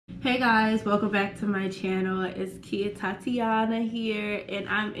Hey guys, welcome back to my channel. It's Kia Tatiana here, and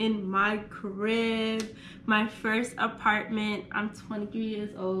I'm in my crib, my first apartment. I'm 23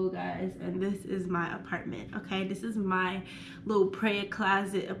 years old, guys, and this is my apartment. Okay, this is my little prayer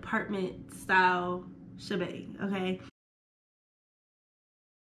closet apartment style shebang. Okay,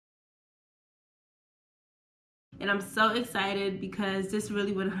 and I'm so excited because this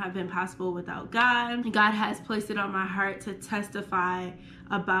really wouldn't have been possible without God. God has placed it on my heart to testify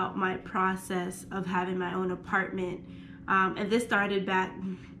about my process of having my own apartment. And this started back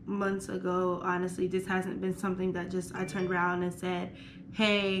months ago. Honestly, this hasn't been something that just I turned around and said,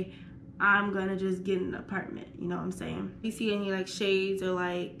 hey, I'm gonna just get an apartment, you know what I'm saying? If you see any like shades or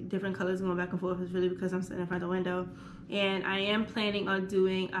like different colors going back and forth, it's really because I'm sitting in front of the window. And I am planning on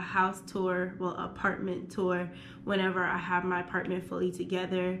doing a house tour, well, apartment tour, whenever I have my apartment fully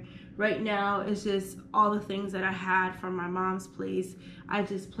together. Right now, it's just all the things that I had from my mom's place. I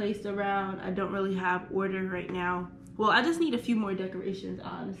just placed around. I don't really have order right now. Well, I just need a few more decorations,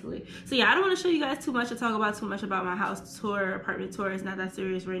 honestly. So yeah, I don't want to show you guys too much or talk about too much about my house tour, apartment tour. It's not that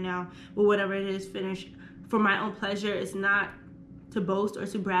serious right now. But whatever it is, finished for my own pleasure. It's not to boast or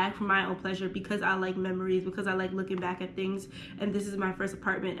to brag, for my own pleasure, because I like memories, because I like looking back at things. And this is my first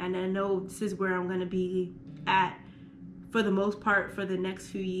apartment, and I know this is where I'm going to be at for the most part for the next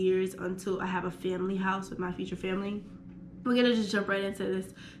few years until I have a family house with my future family. We're gonna just jump right into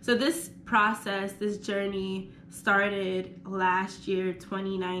this. So this process, this journey started last year,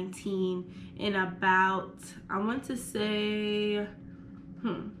 2019, in about, I want to say,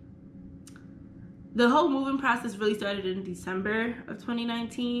 the whole moving process really started in December of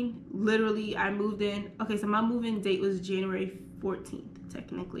 2019. Literally, I moved in, okay, so my move-in date was January 14th,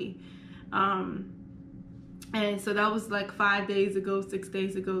 technically. And so that was like 5 days ago, 6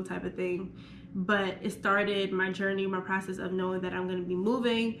 days ago type of thing. But it started, my journey, my process of knowing that I'm going to be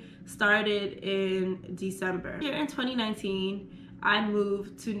moving started in December. Here in 2019, I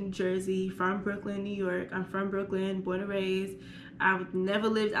moved to New Jersey from Brooklyn, New York. I'm from Brooklyn, born and raised. I've never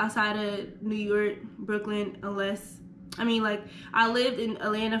lived outside of New York, Brooklyn, unless, I mean, like, I lived in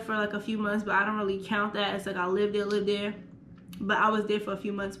Atlanta for like a few months, but I don't really count that. It's like I lived there. But I was there for a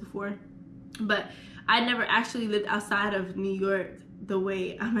few months before. But I never actually lived outside of New York the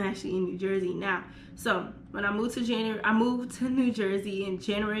way I'm actually in New Jersey now. So when I moved to New Jersey in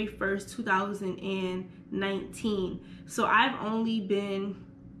January 1st, 2019. So I've only been,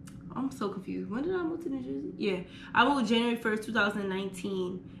 I'm so confused. When did I move to New Jersey? Yeah, I moved January 1st,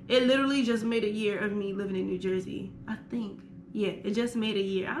 2019. It literally just made a year of me living in New Jersey, I think. Yeah, it just made a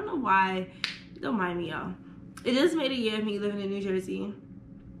year. I don't know why. Don't mind me, y'all. It just made a year of me living in New Jersey.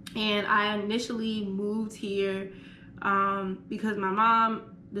 And I initially moved here because my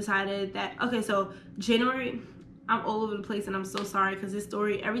mom decided that, okay, so January, I'm all over the place, and I'm so sorry because this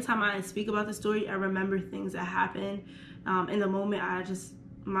story, every time I speak about the story, I remember things that happened. In the moment,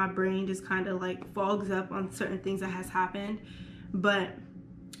 my brain just kind of like fogs up on certain things that has happened. But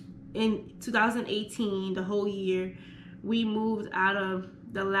in 2018, the whole year, we moved out of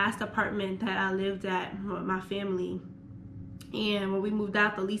the last apartment that I lived at with my family. And when we moved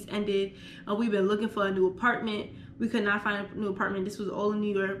out, the lease ended. We've been looking for a new apartment. We could not find a new apartment. This was all in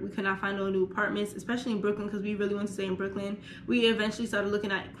New York. We could not find no new apartments, especially in Brooklyn, because we really wanted to stay in Brooklyn. We eventually started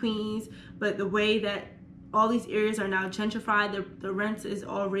looking at Queens, but the way that all these areas are now gentrified, the rents is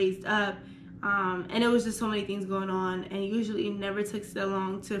all raised up. And it was just so many things going on. And usually it never took so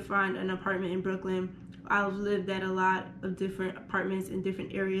long to find an apartment in Brooklyn. I've lived at a lot of different apartments in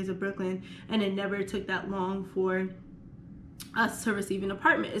different areas of Brooklyn, and it never took that long for us to receive an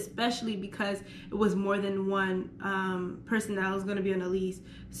apartment, especially because it was more than one person that was going to be on a lease,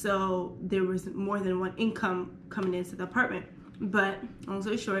 so there was more than one income coming into the apartment. But long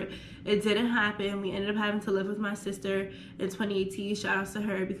story short, it didn't happen. We ended up having to live with my sister in 2018. Shout outs to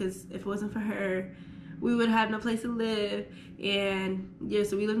her, because if it wasn't for her, we would have no place to live. And yeah,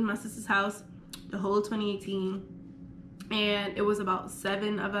 so we lived in my sister's house the whole 2018, and it was about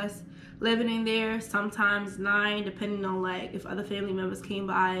 7 of us living in there, sometimes 9, depending on like if other family members came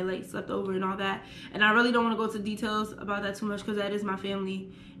by, like slept over and all that. And I really don't want to go into details about that too much, because that is my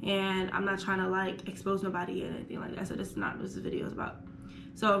family, and I'm not trying to like expose nobody or anything like that. So this is not what this video is about.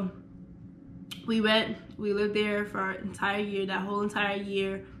 So we lived there for an entire year. That whole entire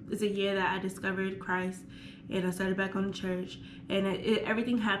year is a year that I discovered Christ, and I started back on the church, and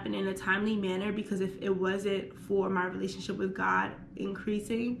everything happened in a timely manner, because if it wasn't for my relationship with God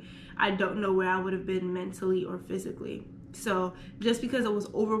increasing, I don't know where I would have been mentally or physically. So just because it was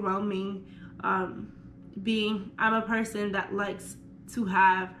overwhelming, I'm a person that likes to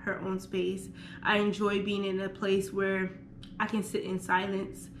have her own space. I enjoy being in a place where I can sit in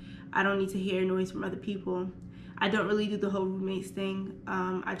silence. I don't need to hear noise from other people. I don't really do the whole roommates thing.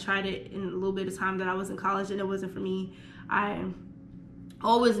 I tried it in a little bit of time that I was in college, and it wasn't for me. I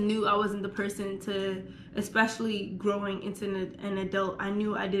always knew I wasn't the person to, especially growing into an adult, I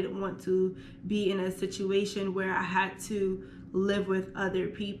knew I didn't want to be in a situation where I had to live with other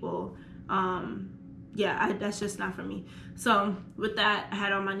people. That's just not for me. So with that, I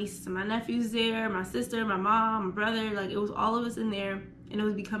had all my nieces and my nephews there, my sister, my mom, my brother, like it was all of us in there, and it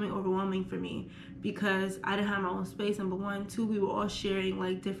was becoming overwhelming for me because I didn't have my own space, number one. Two, we were all sharing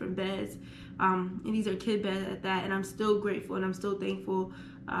like different beds, and these are kid beds at that, and I'm still grateful and I'm still thankful,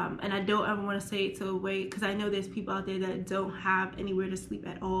 and I don't ever want to say it to a way, because I know there's people out there that don't have anywhere to sleep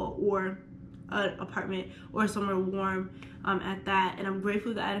at all, or an apartment or somewhere warm at that, and I'm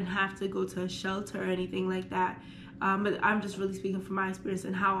grateful that I didn't have to go to a shelter or anything like that. But I'm just really speaking from my experience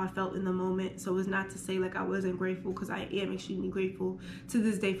and how I felt in the moment. So it's not to say like I wasn't grateful, because I am extremely grateful to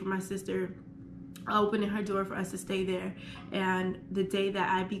this day for my sister opening her door for us to stay there. And the day that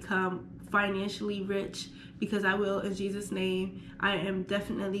I become financially rich, because I will in Jesus' name, I am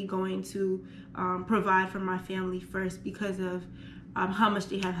definitely going to provide for my family first, because of how much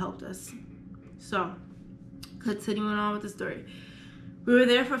they have helped us. So continuing on with the story. We were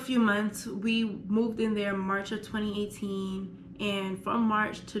there for a few months. We moved in there March of 2018, and from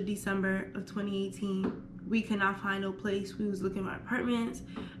March to December of 2018, we could not find no place. We was looking at apartments.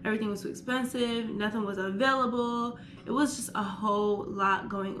 Everything was too expensive. Nothing was available. It was just a whole lot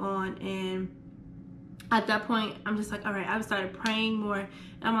going on, and at that point, I'm just like, all right, I've started praying more, and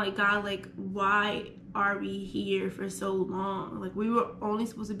I'm like, God, like, why are we here for so long? Like, we were only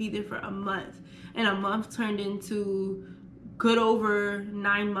supposed to be there for a month, and a month turned into good over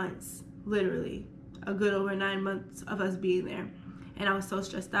 9 months, literally a good over 9 months of us being there. And I was so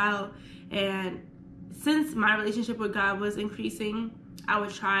stressed out, and since my relationship with God was increasing, I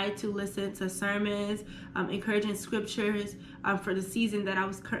would try to listen to sermons, encouraging scriptures for the season that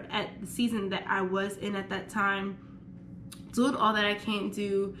I was in at that time, doing all that I can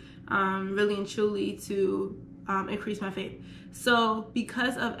do really and truly to increase my faith. So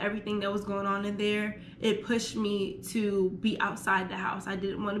because of everything that was going on in there, it pushed me to be outside the house. I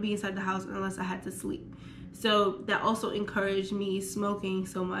didn't want to be inside the house unless I had to sleep. So that also encouraged me smoking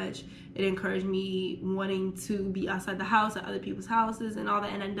so much. It encouraged me wanting to be outside the house at other people's houses and all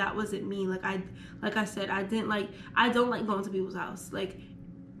that. And that wasn't me. Like I said, I don't like going to people's house. Like,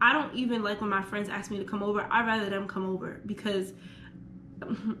 I don't even like when my friends ask me to come over. I'd rather them come over, because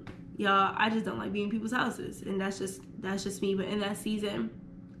y'all, I just don't like being in people's houses, and that's just me. But in that season,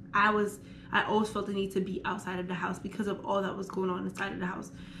 I always felt the need to be outside of the house because of all that was going on inside of the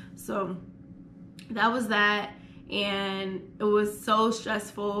house. So that was that, and it was so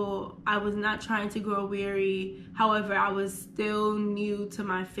stressful. I was not trying to grow weary. However, I was still new to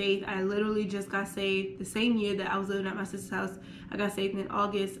my faith. I literally just got saved the same year that I was living at my sister's house. I got saved in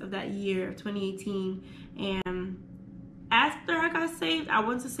August of that year of 2018, and after I got saved, I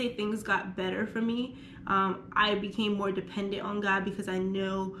want to say things got better for me. I became more dependent on God, because I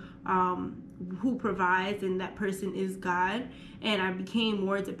know who provides, and that person is God, and I became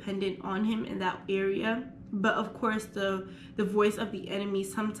more dependent on him in that area. But of course, the voice of the enemy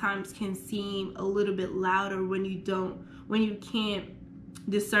sometimes can seem a little bit louder when you can't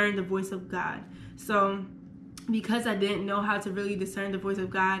discern the voice of God. So because I didn't know how to really discern the voice of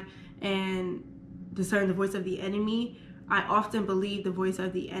God and discern the voice of the enemy, I often believed the voice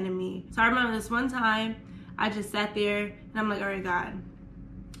of the enemy. So I remember this one time, I just sat there and I'm like, all right, God.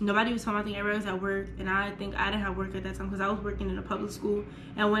 Nobody was home. I think everybody was at work, and I think I didn't have work at that time because I was working in a public school,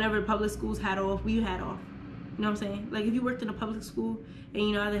 and whenever public schools had off, we had off. You know what I'm saying? Like, if you worked in a public school and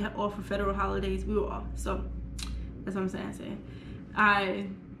you know they had off for federal holidays, we were off. So that's what I'm saying. I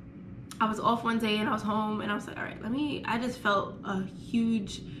was off one day and I was home, and I was like, all right, I just felt a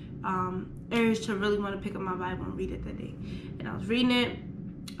huge urge to really want to pick up my Bible and read it that day. And I was reading it.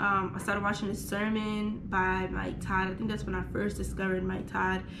 I started watching a sermon by Mike Todd. I think that's when I first discovered Mike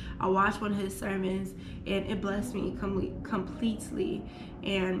Todd. I watched one of his sermons, and it blessed me completely.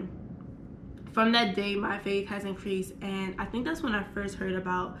 And from that day, my faith has increased, and I think that's when I first heard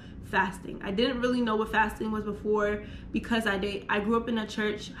about fasting. I didn't really know what fasting was before, because I grew up in a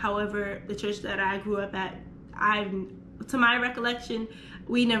church. However, the church that I grew up at, to my recollection,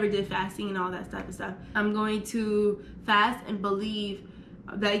 we never did fasting and all that type of stuff. I'm going to fast and believe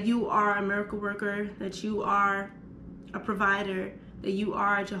that you are a miracle worker, that you are a provider, that you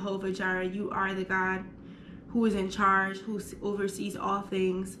are Jehovah Jireh, you are the God who is in charge, who oversees all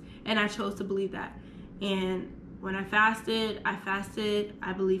things. And I chose to believe that. And when I fasted,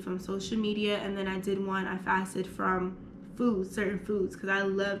 I believe, from social media, and then I fasted from foods, certain foods, because I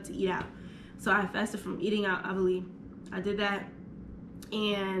love to eat out. So I fasted from eating out, I believe. I did that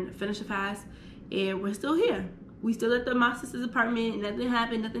and finished the fast, and we're still here. We still at my sister's apartment. Nothing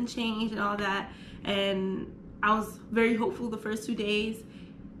happened, nothing changed and all that. And I was very hopeful the first 2 days,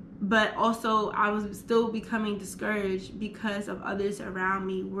 but also I was still becoming discouraged because of others around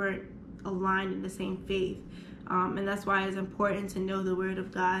me weren't aligned in the same faith. And that's why it's important to know the word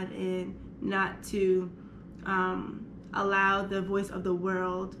of God and not to allow the voice of the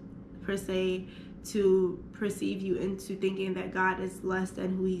world, per se, to perceive you into thinking that God is less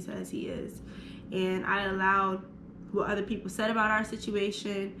than who he says he is. And I allowed what other people said about our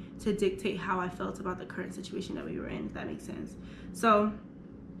situation to dictate how I felt about the current situation that we were in, if that makes sense. So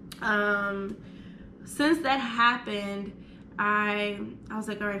since that happened, I was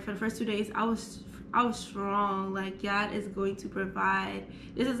like, all right, for the first 2 days I was strong. Like, God is going to provide.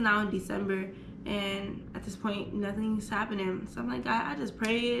 This is now in December, and at this point nothing's happening. So I'm like, God, I just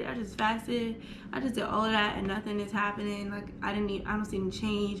prayed, I just fasted, I just did all of that, and nothing is happening. Like, I don't see any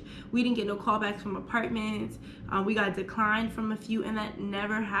change. We didn't get no callbacks from apartments. We got declined from a few, and that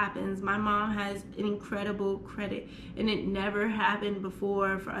never happens. My mom has an incredible credit, and it never happened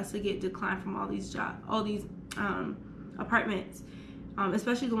before for us to get declined from all these apartments,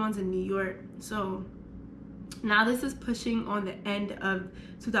 especially the ones in New York. So now this is pushing on the end of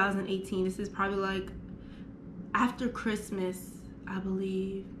 2018. This is probably like after Christmas, I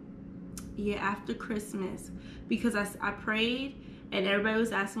believe. Yeah, after Christmas, because I prayed and everybody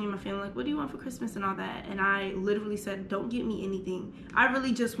was asking me, my family, like, what do you want for Christmas and all that? And I literally said, don't get me anything. I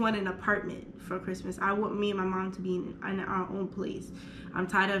really just want an apartment for Christmas. I want me and my mom to be in our own place. I'm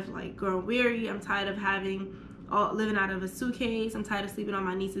tired of like growing weary. I'm tired of living out of a suitcase. I'm tired of sleeping on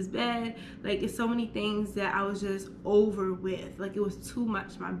my niece's bed. Like, it's so many things that I was just over with. Like, it was too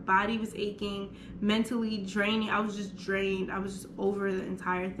much. My body was aching, mentally draining. I was just drained. I was just over the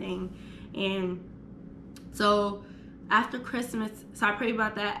entire thing. And so after Christmas, so I prayed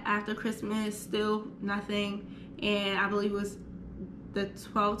about that. After Christmas, still nothing. And I believe it was the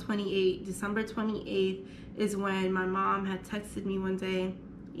December 28th is when my mom had texted me one day,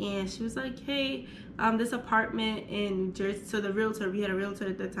 and she was like, hey, this apartment in New Jersey. So the realtor, we had a realtor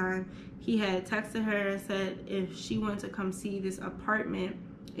at the time, he had texted her and said if she wanted to come see this apartment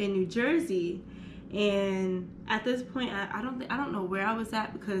in New Jersey. And at this point, I don't know where I was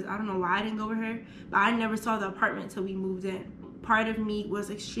at, because I don't know why I didn't go with her, but I never saw the apartment until we moved in. Part of me was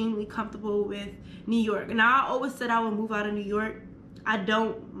extremely comfortable with New York. And I always said I would move out of New York. I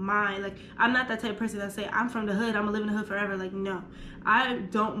don't mind. Like, I'm not that type of person that say I'm from the hood, I'm gonna live in the hood forever. Like, no, I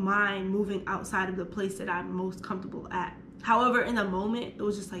don't mind moving outside of the place that I'm most comfortable at. However, in the moment, it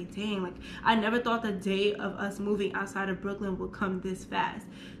was just like, dang, like, I never thought the day of us moving outside of Brooklyn would come this fast.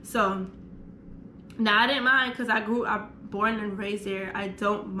 So now I didn't mind, because I'm born and raised there. I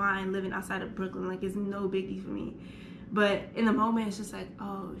don't mind living outside of Brooklyn. Like, it's no biggie for me. But in the moment, it's just like,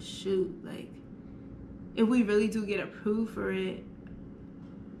 oh shoot, like, if we really do get approved for it,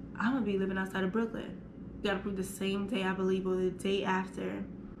 I'm gonna be living outside of Brooklyn. Got approved the same day, I believe, or the day after.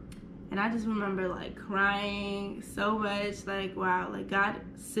 And I just remember like crying so much, like, wow, like, God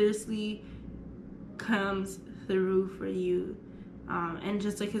seriously comes through for you. And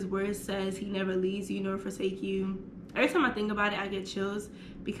just like his word says, he never leaves you nor forsake you. Every time I think about it, I get chills,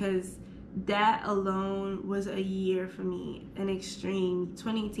 because that alone was a year for me, an extreme.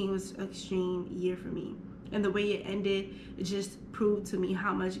 2018 was an extreme year for me. And the way it ended, it just proved to me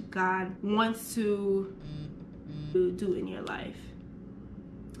how much God wants to do in your life.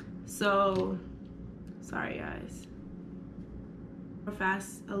 So, sorry guys.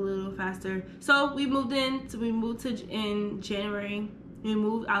 A little faster. So we moved in January.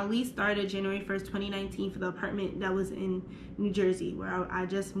 I at least started January 1st, 2019 for the apartment that was in New Jersey, where I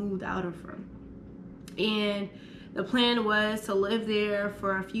just moved out of from. And the plan was to live there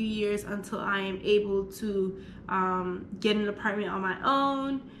for a few years until I am able to get an apartment on my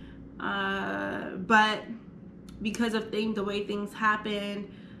own. But because of the way things happened,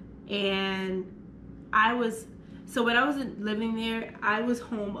 and so when I was living there, I was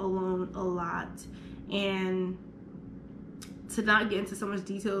home alone a lot. And to not get into so much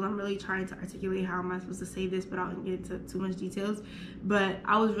details, I'm really trying to articulate how am I supposed to say this without getting into too much details. But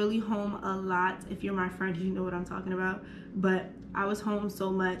I was really home a lot. If you're my friend, you know what I'm talking about. But I was home so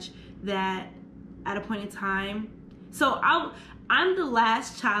much that at a point in time, so I'm the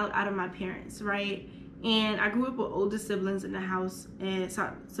last child out of my parents, right? And I grew up with older siblings in the house, and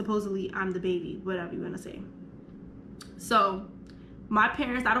so supposedly I'm the baby, whatever you want to say. So my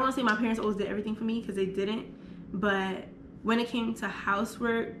parents, I don't want to say my parents always did everything for me, because they didn't, but when it came to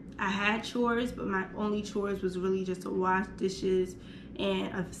housework, I had chores, but my only chores was really just to wash dishes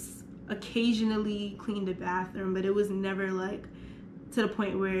and occasionally clean the bathroom, but it was never like to the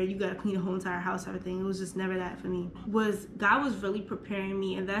point where you gotta clean the whole entire house type of thing. It was just never that for me. God was really preparing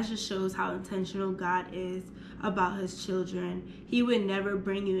me, and that just shows how intentional God is about his children. He would never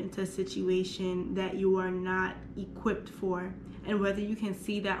bring you into a situation that you are not equipped for, and whether you can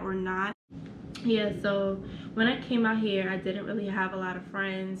see that or not. Yeah, so when I came out here, I didn't really have a lot of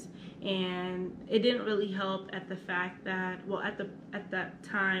friends, and it didn't really help at the fact that, well, at that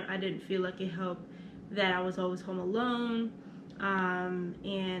time, I didn't feel like it helped that I was always home alone.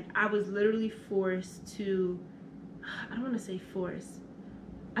 And I was literally forced to, I don't want to say forced.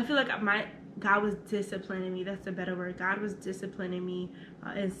 I feel like God was disciplining me. That's a better word. God was disciplining me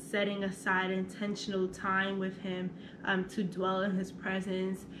and setting aside intentional time with him to dwell in his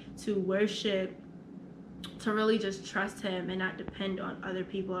presence, to worship, to really just trust him and not depend on other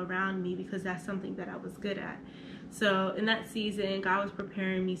people around me, because that's something that I was good at. So in that season, God was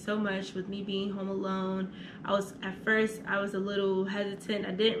preparing me so much with me being home alone. At first I was a little hesitant.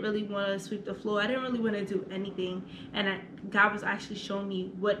 I didn't really want to sweep the floor. I didn't really want to do anything. And God was actually showing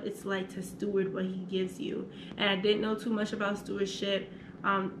me what it's like to steward what he gives you. And I didn't know too much about stewardship.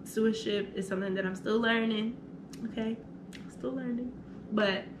 Stewardship is something that I'm still learning. Okay, still learning.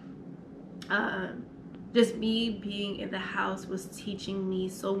 But just me being in the house was teaching me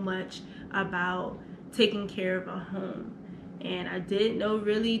so much about taking care of a home. And I didn't know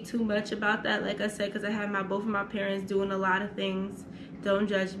really too much about that, like I said, because I had both of my parents doing a lot of things. Don't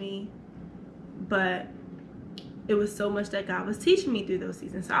judge me, but it was so much that God was teaching me through those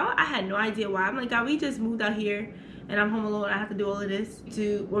seasons. So I had no idea why. I'm like, God, we just moved out here and I'm home alone. I have to do all of this.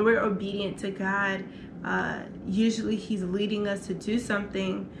 When we're obedient to God, usually he's leading us to do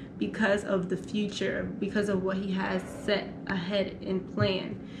something because of the future, because of what he has set ahead and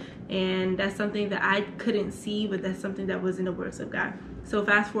planned. And that's something that I couldn't see, but that's something that was in the works of God. So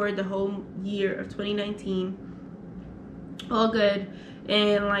fast forward the whole year of 2019, all good.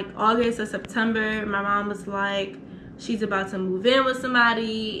 And like August or September, my mom was like, she's about to move in with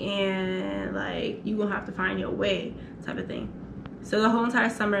somebody, and like, you gonna have to find your way type of thing. So the whole entire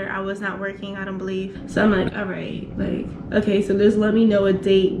summer I was not working, I don't believe. So I'm like, all right, like, okay, so just let me know a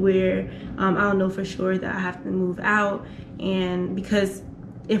date where I'll know for sure that I have to move out. And because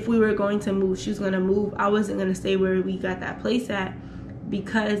if we were going to move, she was going to move, I wasn't going to stay where we got that place at,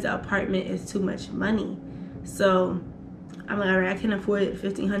 because the apartment is too much money. So I'm like, all right, I can afford it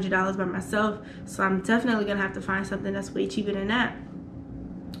 $1,500 by myself, so I'm definitely going to have to find something that's way cheaper than that.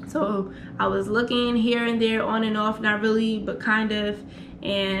 So I was looking here and there, on and off, not really, but kind of.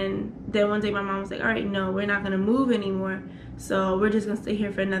 And then one day my mom was like, all right, no, we're not going to move anymore. So we're just going to stay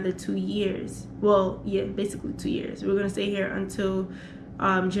here for another 2 years. Well, yeah, basically 2 years. We're going to stay here until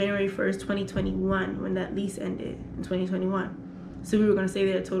January 1st, 2021, when that lease ended in 2021. So we were going to stay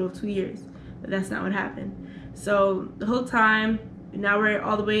there a total of 2 years, but that's not what happened. So the whole time, now we're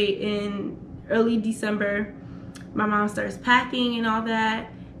all the way in early December, my mom starts packing and all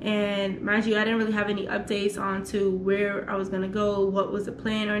that. And mind you, I didn't really have any updates on to where I was going to go, what was the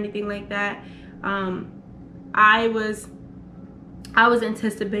plan or anything like that. I was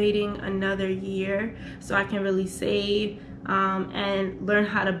anticipating another year so I can really save and learn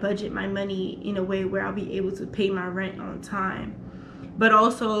how to budget my money in a way where I'll be able to pay my rent on time. But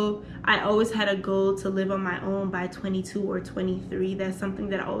also, I always had a goal to live on my own by 22 or 23. That's something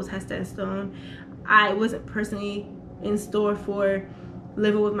that I always had set in stone. I wasn't personally in store for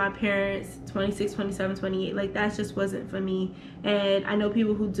living with my parents 26, 27, 28. Like, that just wasn't for me. And I know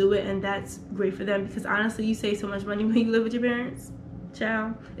people who do it, and that's great for them, because honestly, you save so much money when you live with your parents.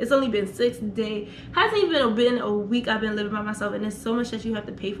 Child, it's only been 6 days, hasn't even been a week I've been living by myself, and there's so much that you have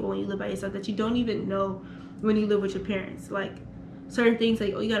to pay for when you live by yourself that you don't even know when you live with your parents. Like certain things,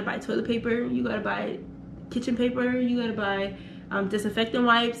 like, oh, you gotta buy toilet paper, you gotta buy kitchen paper, you gotta buy disinfectant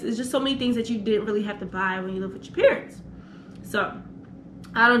wipes. It's just so many things that you didn't really have to buy when you live with your parents. So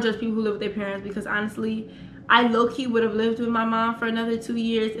I don't judge people who live with their parents, because honestly, I low-key would have lived with my mom for another 2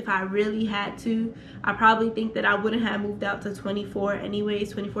 years if I really had to. I probably think that I wouldn't have moved out to 24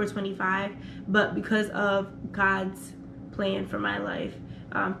 anyways, 24, 25. But because of God's plan for my life,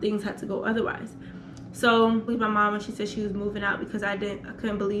 things had to go otherwise. So with my mom, when she said she was moving out, because I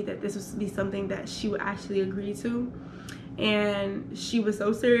couldn't believe that this was be something that she would actually agree to. And she was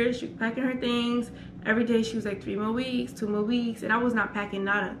so serious. She was packing her things. Every day she was like, 3 more weeks, 2 more weeks. And I was not packing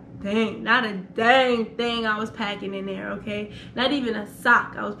not a dang thing I was packing in there, okay? Not even a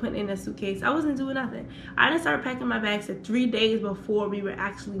sock I was putting in a suitcase. I wasn't doing nothing. I didn't start packing my bags at 3 days before we were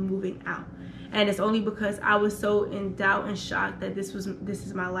actually moving out. and it's only because I was so in doubt and shocked that this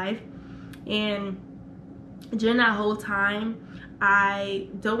is my life. And during that whole time, I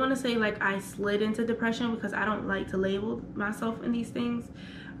don't want to say like I slid into depression, because I don't like to label myself in these things.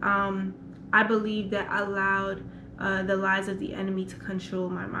 I believe that I allowed the lies of the enemy to control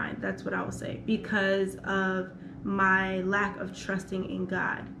my mind. That's what I would say, because of my lack of trusting in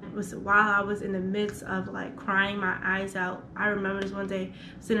God. It was while I was in the midst of like crying my eyes out. I remember this one day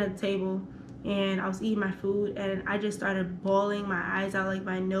sitting at the table and I was eating my food and I just started bawling my eyes out, like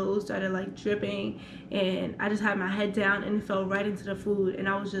my nose started like dripping, and I just had my head down and it fell right into the food, and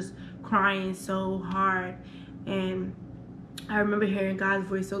I was just crying so hard. And I remember hearing God's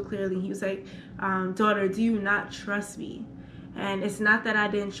voice so clearly. He was like, daughter, do you not trust me? And it's not that I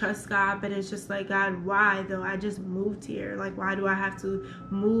didn't trust God, but it's just like, God, why though? I just moved here. Like, why do I have to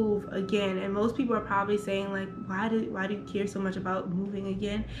move again? And most people are probably saying like, why do you care so much about moving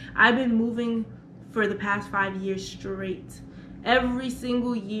again? I've been moving for the past 5 years straight. Every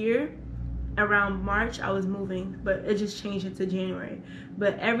single year around March I was moving, but it just changed into January.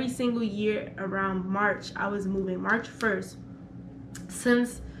 But every single year around March I was moving. March 1st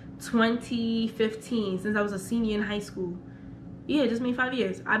since 2015, since I was a senior in high school. Yeah, just made 5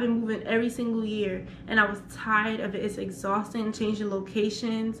 years. I've been moving every single year, and I was tired of it. It's exhausting, changing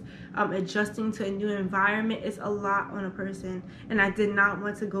locations, adjusting to a new environment. It's a lot on a person, and I did not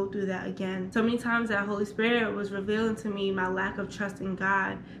want to go through that again. So many times that Holy Spirit was revealing to me my lack of trust in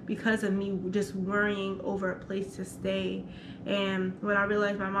God because of me just worrying over a place to stay. And when I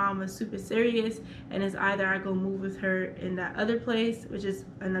realized my mom was super serious, and it's either I go move with her in that other place, which is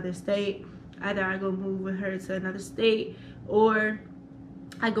another state, either I go move with her to another state, or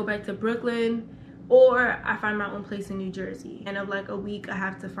I go back to Brooklyn, or I find my own place in New Jersey. And of like a week, I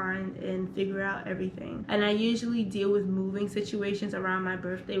have to find and figure out everything. And I usually deal with moving situations around my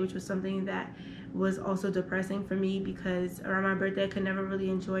birthday, which was something that was also depressing for me, because around my birthday I could never really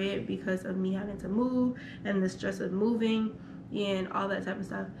enjoy it because of me having to move and the stress of moving and all that type of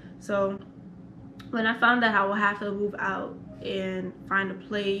stuff. So when I found that I would have to move out and find a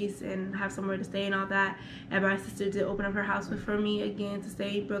place and have somewhere to stay and all that, and my sister did open up her house for me again to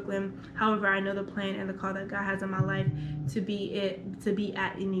stay in Brooklyn. However, I know the plan and the call that God has in my life to be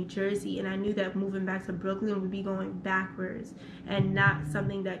at in New Jersey, and I knew that moving back to Brooklyn would be going backwards and not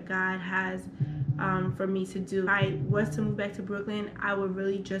something that God has for me to do. If I was to move back to Brooklyn, I would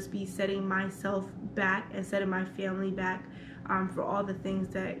really just be setting myself back and setting my family back for all the things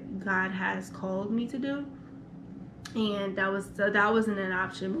that God has called me to do. And that wasn't an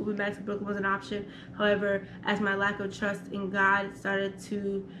option. Moving back to Brooklyn was an option. However, as my lack of trust in God started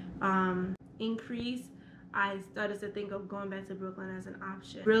to increase, I started to think of going back to Brooklyn as an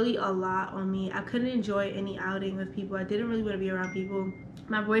option. Really a lot on me. I couldn't enjoy any outing with people. I didn't really want to be around people.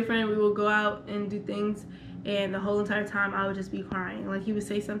 My boyfriend, we would go out and do things, and the whole entire time I would just be crying. Like, he would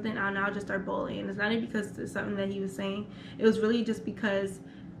say something and I'll just start bawling. And it's not even because it's something that he was saying. It was really just because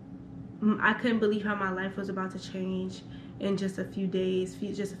I couldn't believe how my life was about to change in just a few days,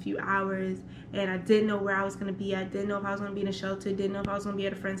 just a few hours, and I didn't know where I was going to be. I didn't know if I was going to be in a shelter, didn't know if I was going to be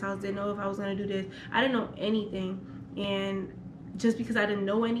at a friend's house, didn't know if I was going to do this. I didn't know anything, and just because I didn't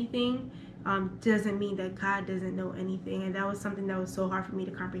know anything doesn't mean that God doesn't know anything, and that was something that was so hard for me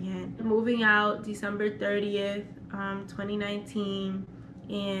to comprehend. Moving out December 30th, 2019,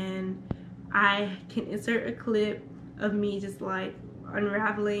 and I can insert a clip of me just like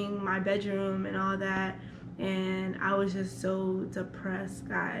unraveling my bedroom and all that, and I was just so depressed,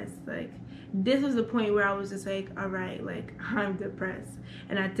 guys. Like, this was the point where I was just like, all right, like, I'm depressed,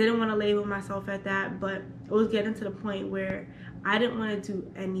 and I didn't want to label myself at that, but it was getting to the point where I didn't want to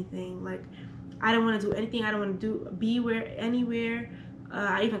do anything. Like, I didn't want to do anything. I don't want to be anywhere.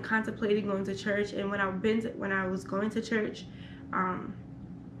 I even contemplated going to church, and when I was going to church, and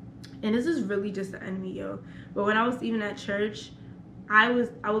this is really just the enemy, yo, but when I was even at church, I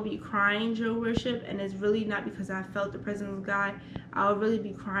would be crying during worship, and it's really not because I felt the presence of God. I would really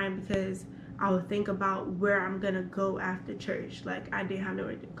be crying because I would think about where I'm gonna go after church. Like, I didn't have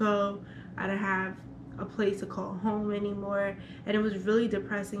nowhere to go. I didn't have a place to call home anymore, and it was really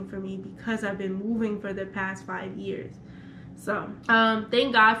depressing for me because I've been moving for the past 5 years. So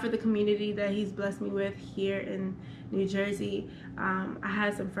thank God for the community that he's blessed me with here in New Jersey. I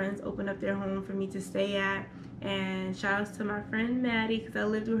had some friends open up their home for me to stay at, and shout outs to my friend Maddie, because I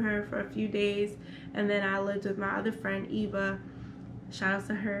lived with her for a few days, and then I lived with my other friend Eva. Shout outs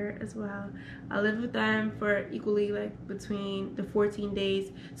to her as well. I lived with them for equally like between the 14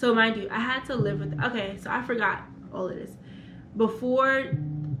 days. So mind you, I had to live with, okay, so I forgot all of this. Before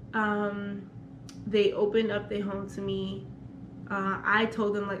they opened up their home to me, I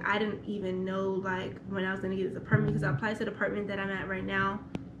told them like I didn't even know like when I was gonna get this apartment, because I applied to the apartment that I'm at right now.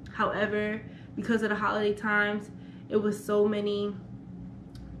 However, because of the holiday times, it was so many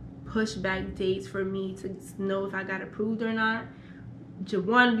pushback dates for me to know if I got approved or not.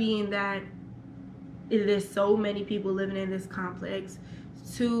 One being that there's so many people living in this complex.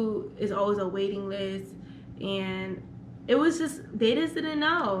 Two, is always a waiting list, and it was just, they just didn't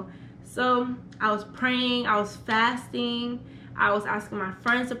know. So I was praying, I was fasting, I was asking my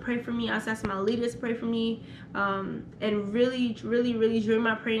friends to pray for me, I was asking my leaders to pray for me, and really during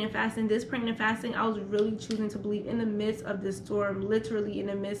my praying and fasting, this praying and fasting, I was really choosing to believe in the midst of this storm, literally in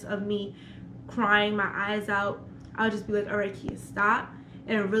the midst of me crying my eyes out. I would just be like, all right, Kia, stop,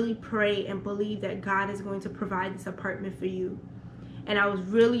 and really pray and believe that God is going to provide this apartment for you. And I was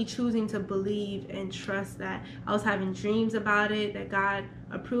really choosing to believe and trust that. I was having dreams about it, that God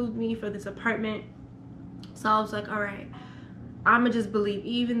approved me for this apartment. So I was like, all right, I'm gonna just believe.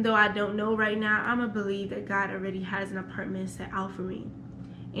 Even though I don't know right now, I'm gonna believe that God already has an apartment set out for me.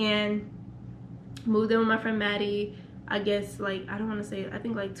 And moved in with my friend Maddie, I guess, like, I don't want to say it, I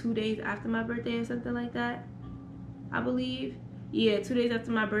think like 2 days after my birthday or something like that, I believe. Yeah, 2 days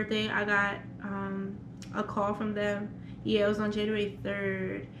after my birthday, I got a call from them. Yeah, it was on January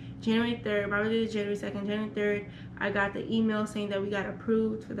 3rd. January 3rd, my birthday is January 2nd. January 3rd, I got the email saying that we got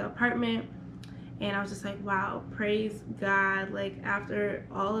approved for the apartment. And I was just like, wow, praise God. Like, after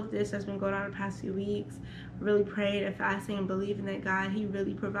all of this that's been going on the past few weeks, really praying and fasting and believing that God, he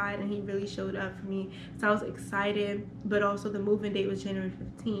really provided and he really showed up for me. So I was excited, but also the moving date was January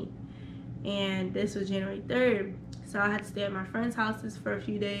 15th. And this was January 3rd. So I had to stay at my friend's houses for a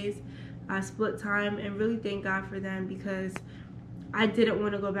few days. I split time, and really thank God for them, because I didn't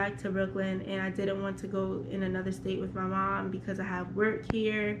want to go back to Brooklyn, and I didn't want to go in another state with my mom because I have work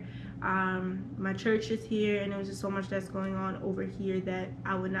here. My church is here, and there was just so much that's going on over here that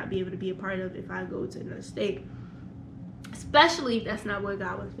I would not be able to be a part of if I go to another state, especially if that's not what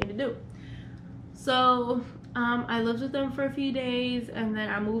God wants me to do. So I lived with them for a few days, and then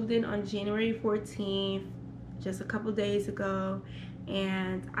I moved in on January 14th, just a couple days ago,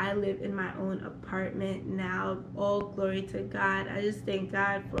 and I live in my own apartment now. All glory to God. I just thank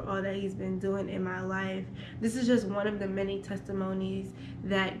God for all that he's been doing in my life. This is just one of the many testimonies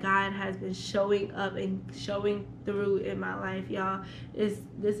that God has been showing up and showing through in my life, y'all. This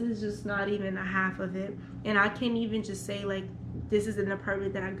is just not even a half of it, and I can't even just say like this is an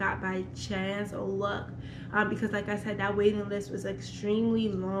apartment that I got by chance or luck, because like I said, that waiting list was extremely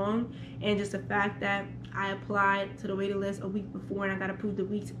long, and just the fact that I applied to the waiting list a week before and I got approved the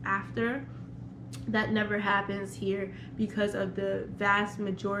weeks after, that never happens here because of the vast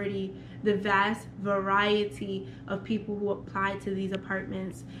majority, the vast variety of people who apply to these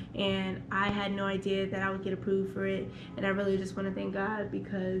apartments. And I had no idea that I would get approved for it, and I really just want to thank God,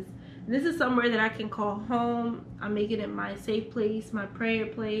 because this is somewhere that I can call home. I'm making it my safe place, my prayer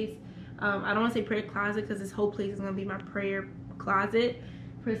place. I don't want to say prayer closet, because this whole place is going to be my prayer closet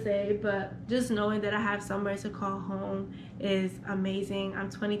per se, but just knowing that I have somewhere to call home is amazing. I'm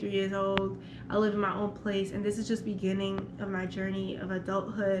 23 years old. I live in my own place, and this is just beginning of my journey of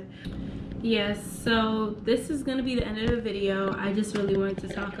adulthood. Yes, so this is gonna be the end of the video. I just really wanted to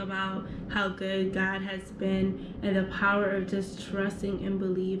talk about how good God has been, and the power of just trusting and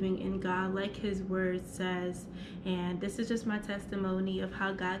believing in God like his word says. And this is just my testimony of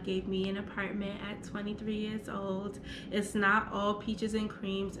how God gave me an apartment at 23 years old. It's not all peaches and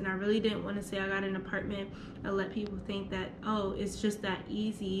creams, and I really didn't want to say I got an apartment and let people think that, oh, it's just that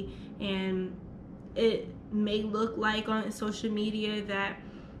easy. And it may look like on social media that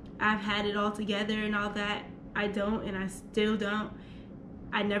I've had it all together and all that. I don't, and I still don't.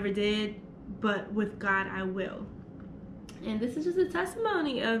 I never did, but with God I will. And this is just a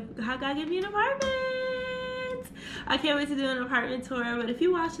testimony of how God gave me an apartment. I can't wait to do an apartment tour, but if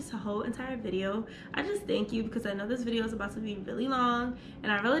you watch this whole entire video, I just thank you, because I know this video is about to be really long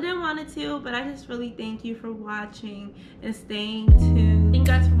and I really didn't want it to, but I just really thank you for watching and staying tuned. Thank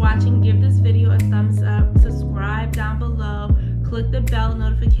you guys for watching. Give this video a thumbs up, subscribe down below, click the bell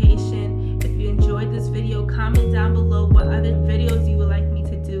notification. If you enjoyed this video, comment down below what other videos you would like me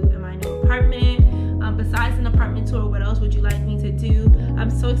to do in my new apartment. Besides an apartment tour, what else would you like me to do? I'm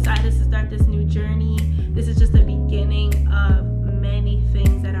so excited to start this new journey.